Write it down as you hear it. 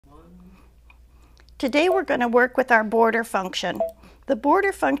Today we're going to work with our border function. The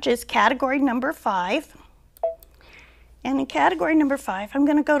border function is category number 5. And in category number 5, I'm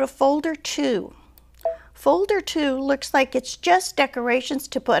going to go to folder 2. Folder 2 looks like it's just decorations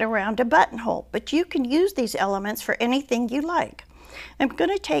to put around a buttonhole, but you can use these elements for anything you like. I'm going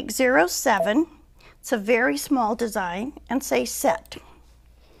to take 07, it's a very small design, and say set.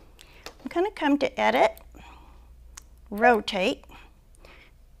 I'm going to come to edit, rotate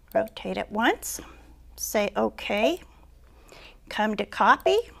it once, say OK, come to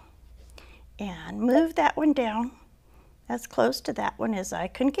copy, and move that one down as close to that one as I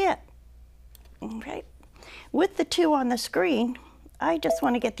can get. Okay. With the 2 on the screen, I just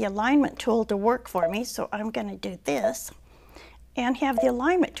want to get the alignment tool to work for me, so I'm going to do this and have the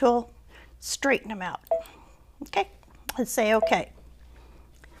alignment tool straighten them out. Okay, let's say OK.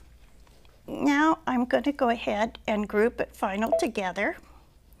 Now I'm going to go ahead and group it final together,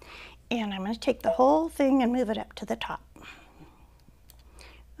 and I'm going to take the whole thing and move it up to the top.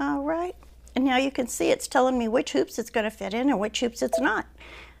 All right, and now you can see it's telling me which hoops it's going to fit in and which hoops it's not.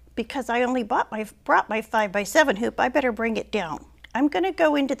 Because I only brought my 5x7 hoop, I better bring it down. I'm going to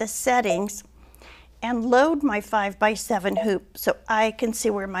go into the settings and load my 5x7 hoop so I can see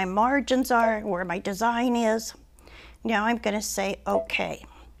where my margins are, where my design is. Now I'm going to say OK.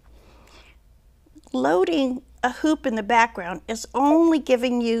 Loading a hoop in the background is only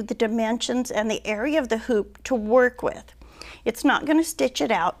giving you the dimensions and the area of the hoop to work with. It's not going to stitch it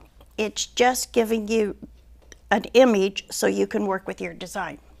out. It's just giving you an image so you can work with your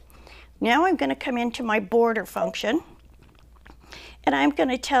design. Now I'm going to come into my border function, and I'm going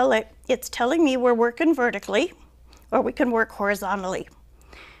to tell it, it's telling me we're working vertically, or we can work horizontally.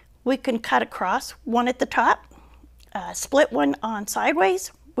 We can cut across one at the top, split one on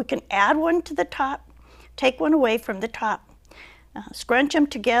sideways. We can add one to the top, take one away from the top, scrunch them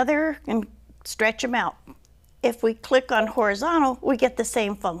together and stretch them out. If we click on horizontal, we get the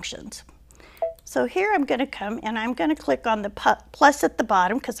same functions. So here I'm going to come and I'm going to click on the plus at the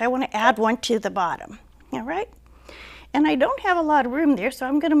bottom because I want to add one to the bottom. All right? And I don't have a lot of room there, so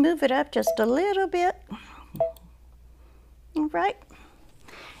I'm going to move it up just a little bit. All right?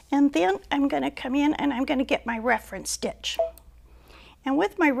 And then I'm going to come in and I'm going to get my reference stitch. And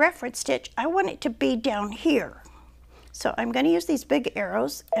with my reference stitch, I want it to be down here. So I'm going to use these big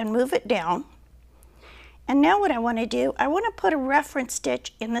arrows and move it down. And now what I want to do, I want to put a reference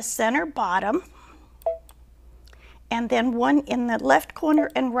stitch in the center bottom, and then one in the left corner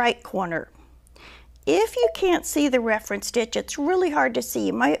and right corner. If you can't see the reference stitch, it's really hard to see.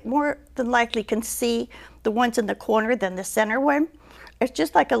 You might more than likely can see the ones in the corner than the center one. It's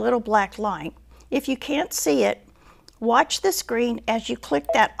just like a little black line. If you can't see it, watch the screen as you click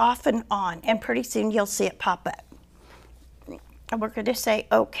that off and on, and pretty soon you'll see it pop up. And we're going to say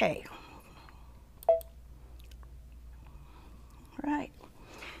OK. Right.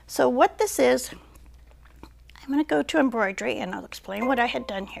 So what this is, I'm going to go to embroidery and I'll explain what I had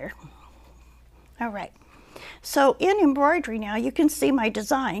done here. All right. So in embroidery now you can see my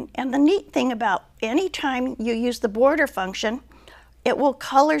design, and the neat thing about any time you use the border function, it will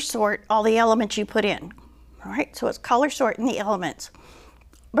color sort all the elements you put in. All right. So it's color sorting the elements,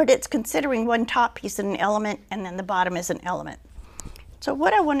 but it's considering one top piece as an element and then the bottom is an element. So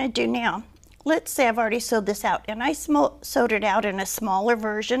what I want to do now, let's say I've already sewed this out, and I sewed it out in a smaller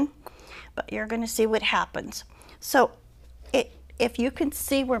version, but you're going to see what happens. So if you can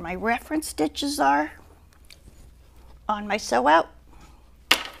see where my reference stitches are on my sew out,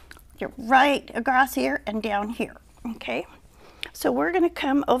 you're right across here and down here, okay? So we're going to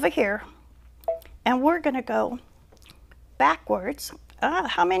come over here and we're going to go backwards.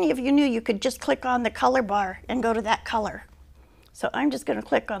 How many of you knew you could just click on the color bar and go to that color? So I'm just going to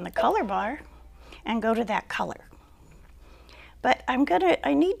click on the color bar and go to that color. But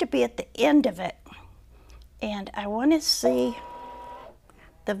I need to be at the end of it, and I want to see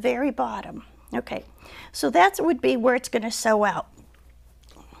the very bottom. Okay, so that would be where it's going to sew out.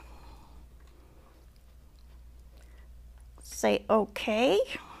 Say OK.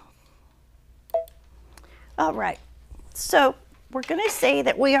 All right, so we're going to say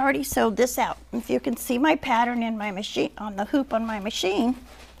that we already sewed this out. If you can see my pattern in my machine, on the hoop on my machine,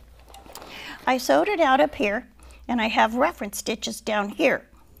 I sewed it out up here, and I have reference stitches down here.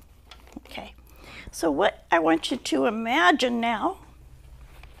 Okay, so what I want you to imagine now,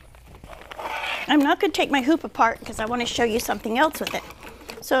 I'm not going to take my hoop apart because I want to show you something else with it.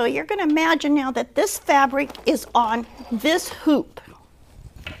 So you're going to imagine now that this fabric is on this hoop,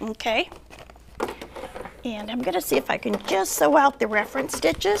 okay? And I'm going to see if I can just sew out the reference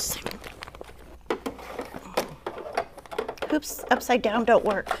stitches. Hoops upside down don't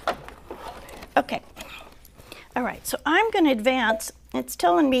work. Okay. All right, so I'm going to advance. It's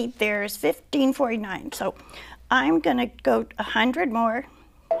telling me there's 1549. So I'm going to go 100 more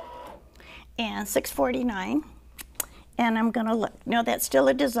and 649. And I'm going to look. Now that's still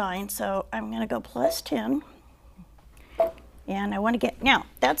a design, so I'm going to go plus 10. And I want to get, now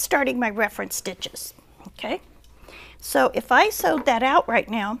that's starting my reference stitches. Okay. So if I sewed that out right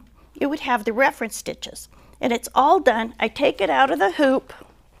now, it would have the reference stitches. And it's all done. I take it out of the hoop.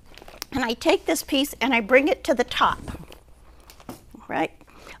 And I take this piece and I bring it to the top, right?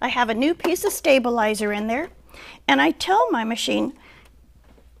 I have a new piece of stabilizer in there, and I tell my machine,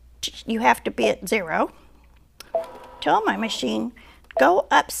 you have to be at 0. Tell my machine, go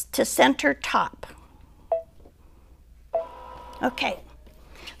up to center top. Okay,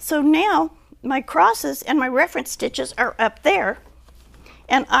 so now my crosses and my reference stitches are up there,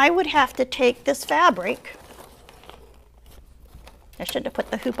 and I would have to take this fabric. I should have put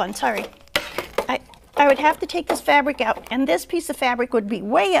the hoop on, sorry. I would have to take this fabric out, and this piece of fabric would be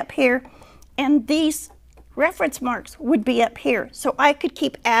way up here, and these reference marks would be up here. So I could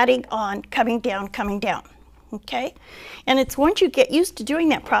keep adding on, coming down, okay? And it's once you get used to doing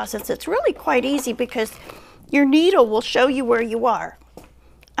that process, it's really quite easy because your needle will show you where you are.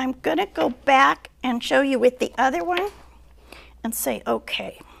 I'm gonna go back and show you with the other one and say,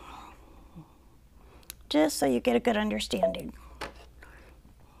 okay, just so you get a good understanding.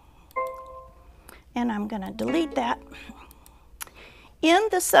 And I'm going to delete that. In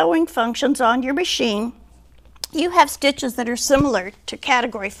the sewing functions on your machine, you have stitches that are similar to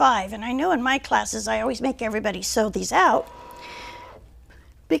category 5. And I know in my classes I always make everybody sew these out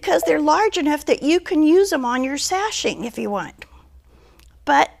because they're large enough that you can use them on your sashing if you want.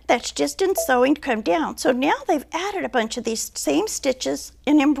 But that's just in sewing to come down. So now they've added a bunch of these same stitches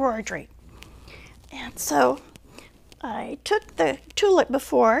in embroidery. And so I took the tulip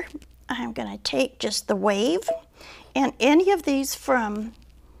before. I'm going to take just the wave, and any of these from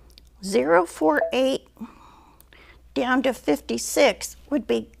 048 down to 56 would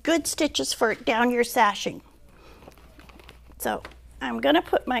be good stitches for down your sashing. So I'm going to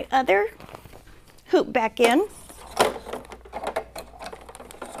put my other hoop back in.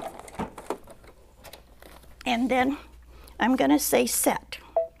 And then I'm going to say set.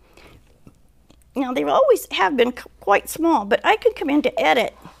 Now they always have been quite small, but I could come into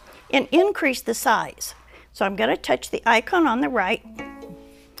edit and increase the size. So I'm going to touch the icon on the right,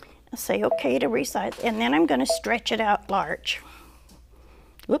 say okay to resize, and then I'm going to stretch it out large.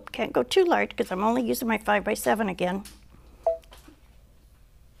 Whoop, can't go too large because I'm only using my 5x7 again.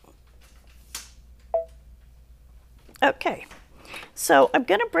 Okay, so I'm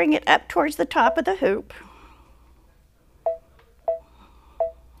going to bring it up towards the top of the hoop.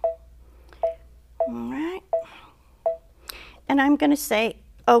 All right, and I'm going to say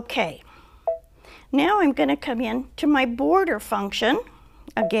okay. Now I'm going to come in to my border function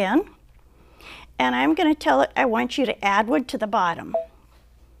again, and I'm going to tell it I want you to add one to the bottom,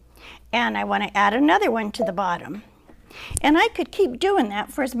 and I want to add another one to the bottom, and I could keep doing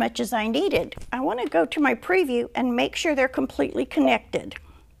that for as much as I needed. I want to go to my preview and make sure they're completely connected.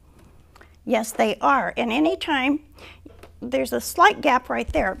 Yes, they are, and anytime there's a slight gap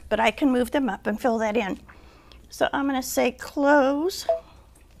right there, but I can move them up and fill that in. So I'm going to say close,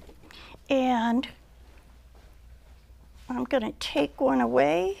 and I'm going to take one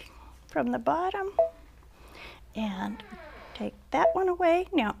away from the bottom and take that one away.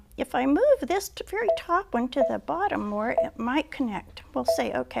 Now, if I move this very top one to the bottom more, it might connect. We'll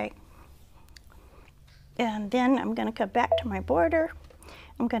say okay. And then I'm going to come back to my border.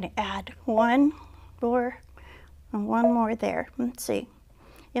 I'm going to add one more and one more there. Let's see.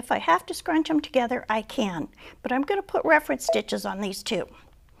 If I have to scrunch them together, I can, but I'm going to put reference stitches on these two.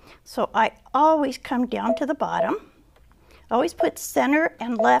 So I always come down to the bottom, always put center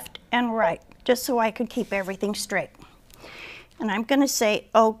and left and right, just so I can keep everything straight. And I'm going to say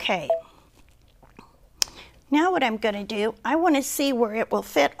okay. Now what I'm going to do, I want to see where it will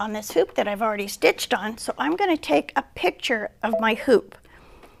fit on this hoop that I've already stitched on, so I'm going to take a picture of my hoop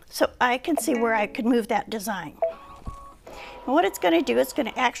so I can see where I could move that design. And what it's going to do, it's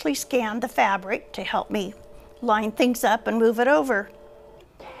going to actually scan the fabric to help me line things up and move it over.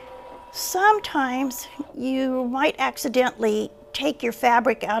 Sometimes you might accidentally take your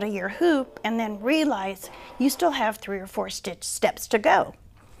fabric out of your hoop and then realize you still have 3 or 4 steps to go.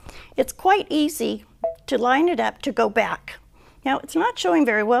 It's quite easy to line it up to go back. Now it's not showing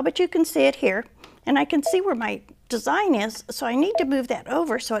very well, but you can see it here, and I can see where my design is, so I need to move that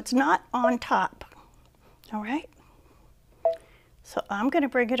over so it's not on top. All right? So I'm going to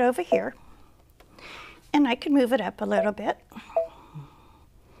bring it over here, and I can move it up a little bit.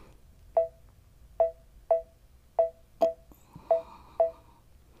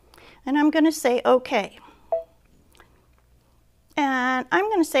 And I'm going to say OK. And I'm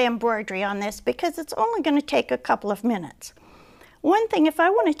going to say embroidery on this because it's only going to take a couple of minutes. One thing, if I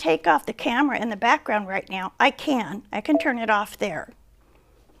want to take off the camera in the background right now, I can turn it off there.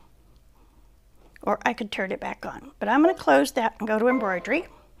 Or I could turn it back on. But I'm going to close that and go to embroidery.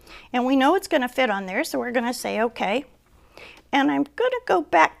 And we know it's going to fit on there, so we're going to say OK. And I'm going to go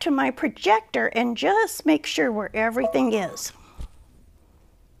back to my projector and just make sure where everything is.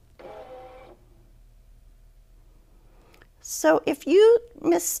 So if you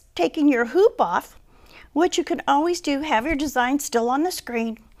miss taking your hoop off, what you can always do, have your design still on the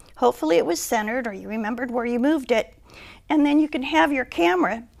screen. Hopefully it was centered or you remembered where you moved it. And then you can have your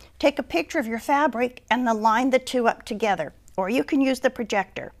camera take a picture of your fabric and then line the two up together. Or you can use the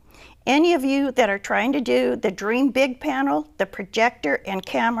projector. Any of you that are trying to do the Dream Big panel, the projector and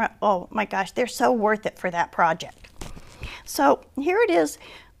camera, oh my gosh, they're so worth it for that project. So here it is.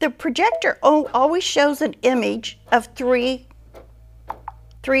 The projector always shows an image of 3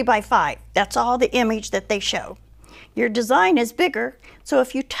 by 5. That's all the image that they show. Your design is bigger, so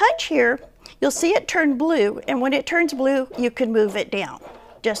if you touch here, you'll see it turn blue, and when it turns blue, you can move it down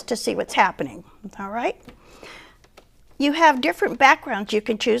just to see what's happening. All right? You have different backgrounds you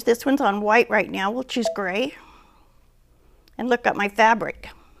can choose. This one's on white right now. We'll choose gray. And look at my fabric,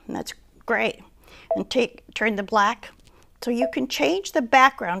 and that's gray. And turn the black. So you can change the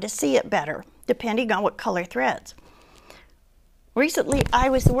background to see it better, depending on what color threads. Recently, I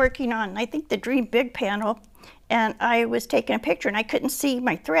was working on, I think, the Dream Big panel, and I was taking a picture, and I couldn't see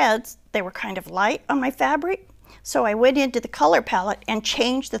my threads. They were kind of light on my fabric. So I went into the color palette and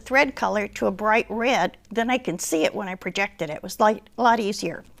changed the thread color to a bright red. Then I can see it when I projected it. It was a lot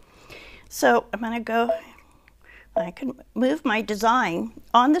easier. So I'm going to go, I can move my design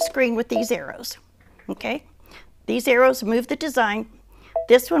on the screen with these arrows. Okay? These arrows move the design.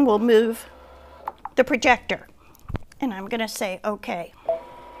 This one will move the projector. And I'm going to say OK.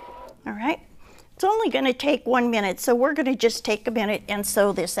 All right? It's only going to take 1 minute, so we're going to just take a minute and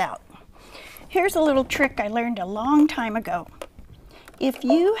sew this out. Here's a little trick I learned a long time ago. If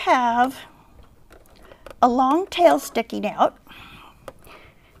you have a long tail sticking out,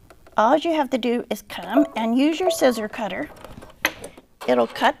 all you have to do is come and use your scissor cutter. It'll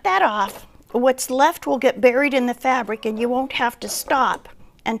cut that off. What's left will get buried in the fabric and you won't have to stop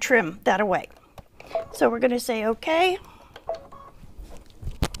and trim that away. So we're going to say OK.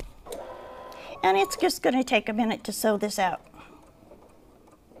 And it's just going to take a minute to sew this out.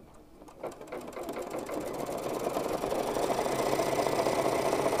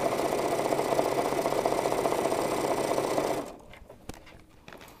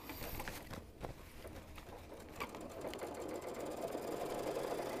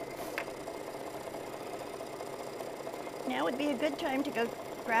 Now would be a good time to go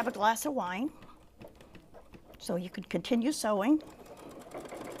grab a glass of wine so you can continue sewing.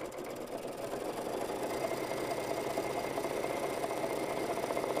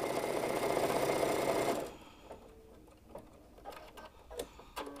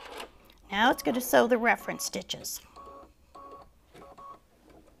 Now it's going to sew the reference stitches.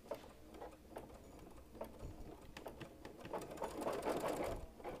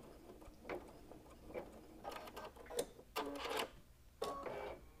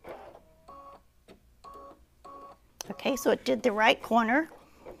 Okay, so it did the right corner.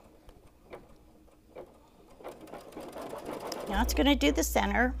 Now it's going to do the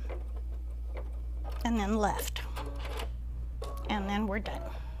center, and then left, and then we're done.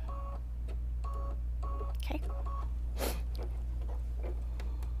 Okay.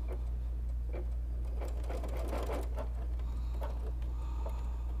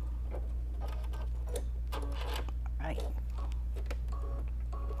 All right.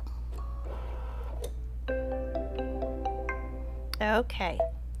 Okay,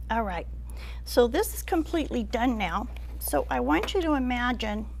 all right. So this is completely done now. So I want you to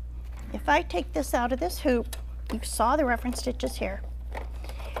imagine if I take this out of this hoop, you saw the reference stitches here,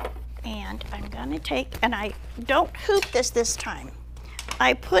 and I'm gonna take, and I don't hoop this time.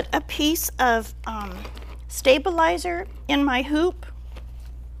 I put a piece of stabilizer in my hoop,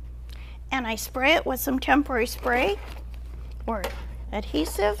 and I spray it with some temporary spray or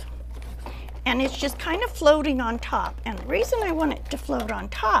adhesive, and it's just kind of floating on top. And the reason I want it to float on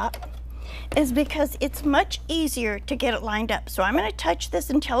top is because it's much easier to get it lined up. So I'm going to touch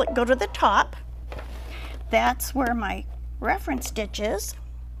this until it go to the top. That's where my reference stitch is.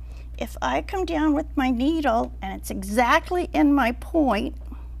 If I come down with my needle and it's exactly in my point,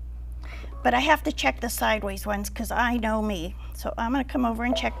 but I have to check the sideways ones because I know me. So I'm going to come over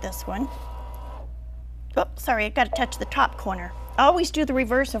and check this one. Oh, sorry, I got to touch the top corner. always do the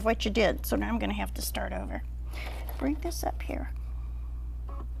reverse of what you did. So now I'm going to have to start over. Bring this up here.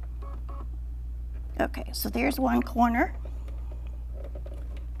 Okay, so there's one corner.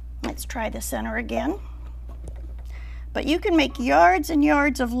 Let's try the center again. But you can make yards and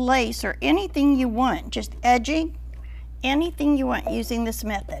yards of lace or anything you want, just edging, anything you want using this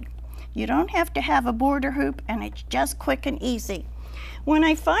method. You don't have to have a border hoop, and it's just quick and easy. When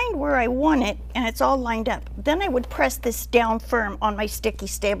I find where I want it and it's all lined up, then I would press this down firm on my sticky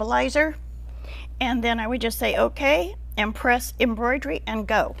stabilizer, and then I would just say okay and press embroidery and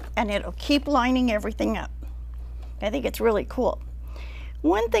go, and it'll keep lining everything up. I think it's really cool.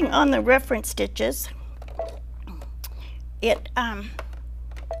 One thing on the reference stitches, you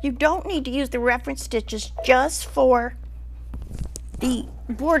don't need to use the reference stitches just for the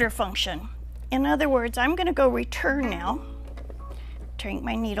border function. In other words, I'm going to go return now. Turn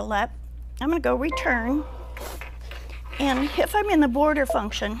my needle up. I'm going to go return, and if I'm in the border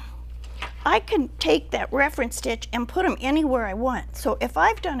function, I can take that reference stitch and put them anywhere I want. So if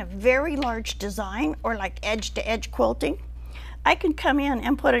I've done a very large design or like edge to edge quilting, I can come in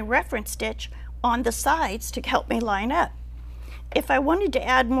and put a reference stitch on the sides to help me line up. If I wanted to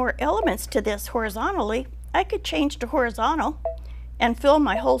add more elements to this horizontally, I could change to horizontal and fill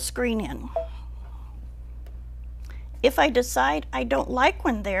my whole screen in. If I decide I don't like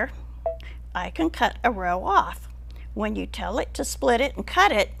one there, I can cut a row off. When you tell it to split it and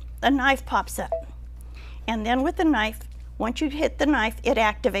cut it, the knife pops up. And then with the knife, once you hit the knife, it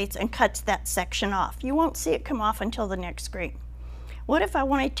activates and cuts that section off. You won't see it come off until the next screen. What if I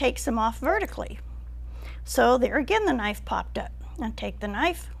want to take some off vertically? So there again, the knife popped up. And take the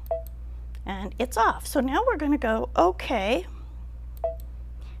knife, and it's off. So now we're going to go okay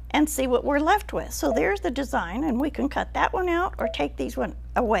and see what we're left with. So there's the design, and we can cut that one out or take these one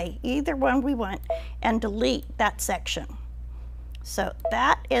away, either one we want, and delete that section. So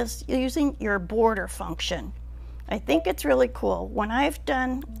that is using your border function. I think it's really cool. When I've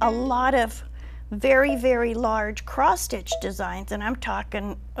done a lot of very, very large cross-stitch designs, and I'm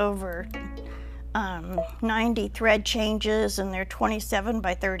talking over 90 thread changes, and they're 27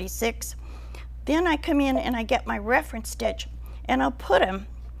 by 36. Then I come in and I get my reference stitch, and I'll put them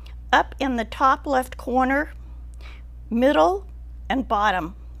up in the top left corner, middle, and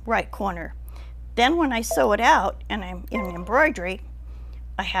bottom right corner. Then when I sew it out and I'm in embroidery,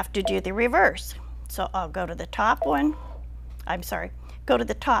 I have to do the reverse. So I'll go to the top one, go to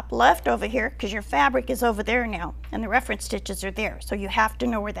the top left over here, because your fabric is over there now and the reference stitches are there. So you have to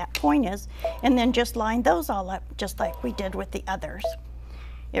know where that point is, and then just line those all up just like we did with the others.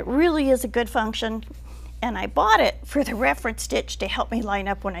 It really is a good function, and I bought it for the reference stitch to help me line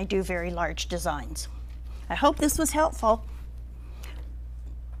up when I do very large designs. I hope this was helpful.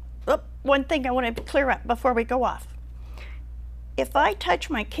 Oh, one thing I want to clear up before we go off. If I touch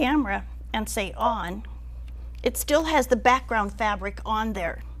my camera and say on, it still has the background fabric on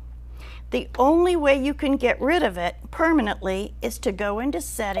there. The only way you can get rid of it permanently is to go into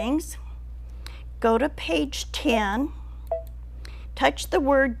settings, go to page 10, touch the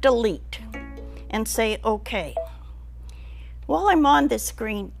word delete, and say okay. While I'm on this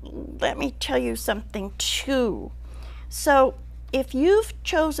screen, let me tell you something too. So if you've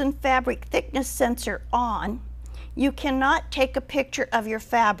chosen fabric thickness sensor on, you cannot take a picture of your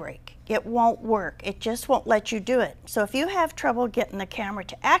fabric. It won't work. It just won't let you do it. So if you have trouble getting the camera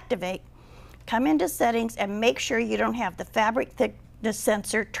to activate, come into settings and make sure you don't have the fabric thickness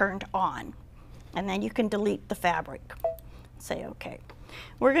sensor turned on. And then you can delete the fabric. Say okay.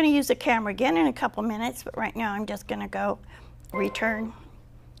 We're going to use the camera again in a couple minutes, but right now I'm just going to go return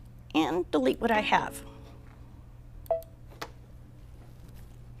and delete what I have.